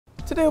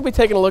Today we'll be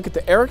taking a look at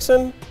the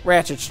Erickson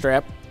Ratchet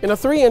Strap in a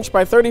 3-inch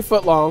by 30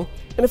 foot long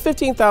and a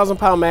 15,000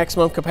 pound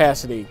maximum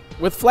capacity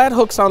with flat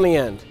hooks on the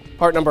end.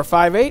 Part number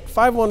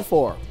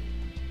 58514.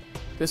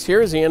 This here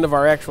is the end of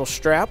our actual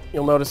strap.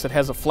 You'll notice it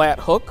has a flat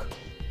hook.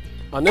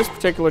 On this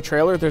particular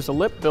trailer there's a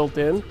lip built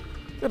in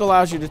that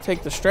allows you to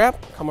take the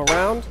strap, come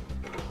around,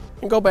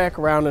 and go back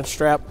around and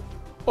strap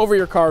over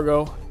your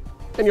cargo,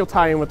 and you'll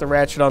tie in with the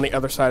ratchet on the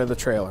other side of the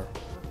trailer.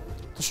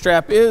 The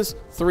strap is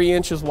 3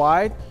 inches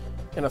wide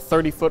and a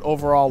 30-foot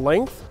overall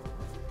length.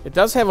 It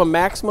does have a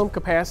maximum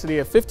capacity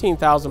of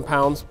 15,000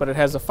 pounds, but it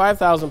has a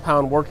 5,000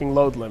 pound working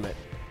load limit.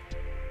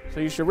 So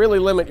you should really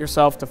limit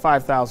yourself to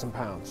 5,000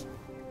 pounds.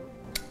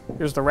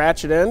 Here's the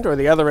ratchet end, or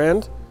the other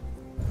end.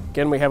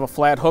 Again, we have a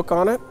flat hook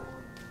on it.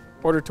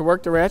 In order to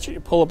work the ratchet, you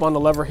pull up on the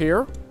lever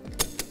here.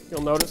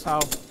 You'll notice how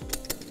it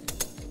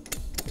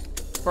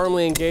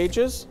firmly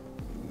engages.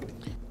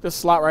 This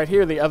slot right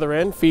here, the other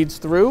end, feeds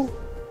through.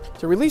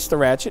 To release the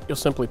ratchet, you'll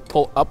simply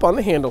pull up on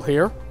the handle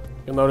here.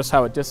 You'll notice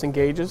how it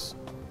disengages.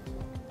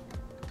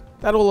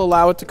 That will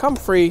allow it to come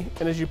free,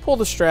 and as you pull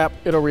the strap,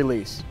 it'll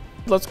release.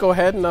 Let's go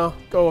ahead and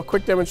go a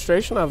quick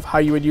demonstration of how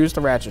you would use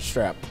the ratchet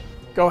strap.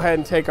 Go ahead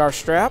and take our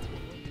strap.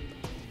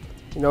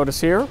 You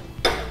notice here,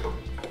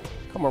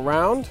 come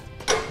around.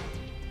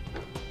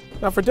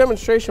 Now for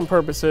demonstration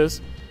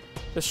purposes,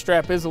 this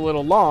strap is a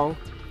little long.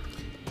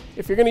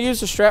 If you're going to use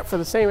the strap for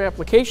the same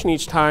application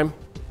each time,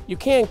 you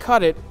can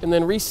cut it and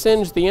then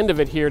re-singe the end of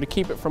it here to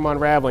keep it from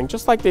unraveling,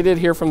 just like they did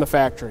here from the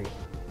factory.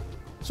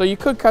 So you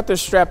could cut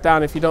this strap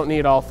down if you don't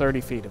need all 30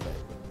 feet of it.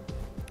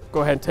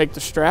 Go ahead and take the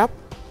strap.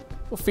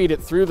 We'll feed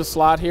it through the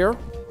slot here.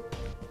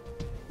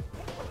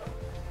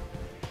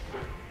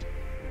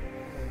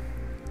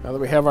 Now that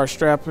we have our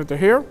strap through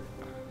here,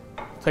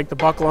 take the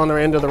buckle on the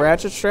end of the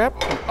ratchet strap,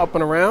 come up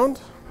and around.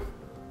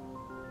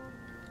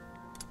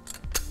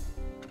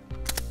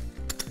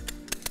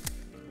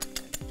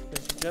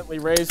 As you gently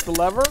raise the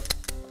lever,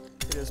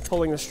 it is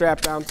pulling the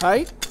strap down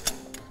tight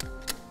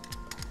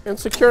and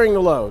securing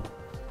the load.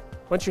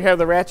 Once you have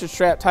the ratchet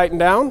strap tightened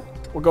down,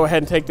 we'll go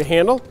ahead and take the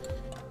handle,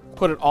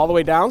 put it all the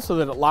way down so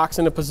that it locks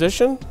into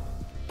position.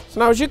 So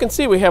now as you can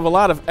see, we have a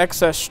lot of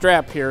excess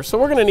strap here, so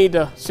we're going to need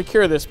to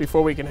secure this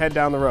before we can head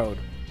down the road.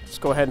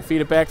 Just go ahead and feed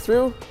it back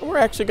through, and we're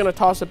actually going to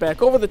toss it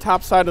back over the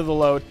top side of the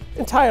load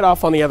and tie it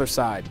off on the other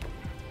side.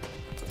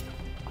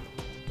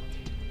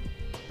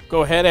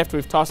 Go ahead after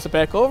we've tossed it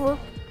back over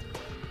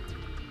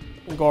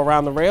and go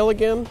around the rail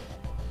again.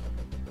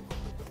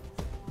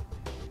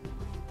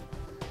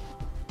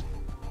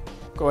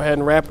 Go ahead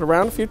and wrap it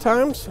around a few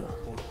times, and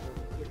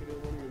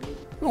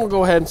we'll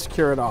go ahead and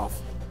secure it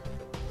off.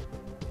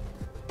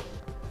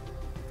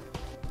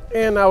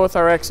 And now with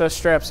our excess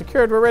strap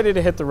secured, we're ready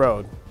to hit the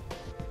road.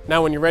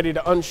 Now when you're ready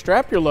to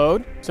unstrap your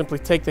load, simply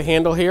take the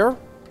handle here,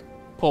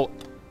 pull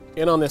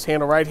in on this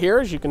handle right here.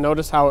 As you can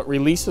notice how it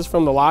releases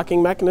from the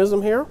locking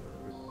mechanism here.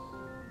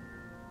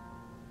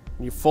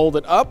 You fold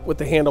it up with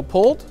the handle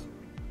pulled,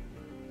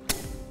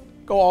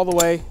 go all the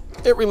way.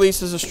 It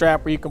releases a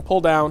strap where you can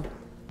pull down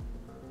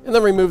and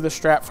then remove the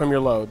strap from your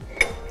load.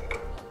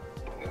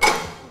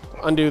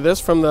 Undo this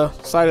from the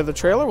side of the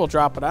trailer, we'll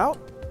drop it out.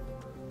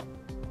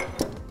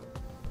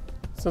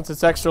 Since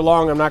it's extra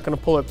long, I'm not going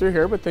to pull it through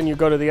here, but then you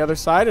go to the other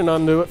side and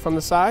undo it from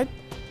the side.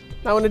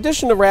 Now in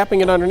addition to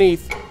wrapping it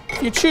underneath,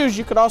 if you choose,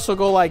 you could also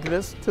go like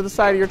this to the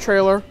side of your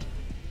trailer.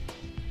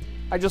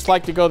 I just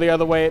like to go the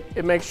other way.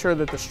 It makes sure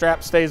that the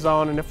strap stays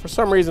on, and if for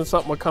some reason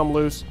something would come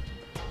loose,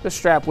 the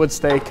strap would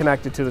stay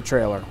connected to the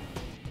trailer.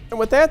 And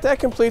with that, that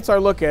completes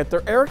our look at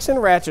the Erickson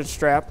Ratchet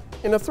Strap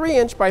in a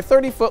 3-inch by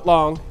 30 foot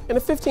long and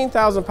a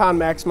 15,000 pound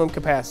maximum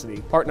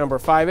capacity. Part number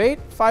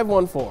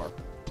 58514.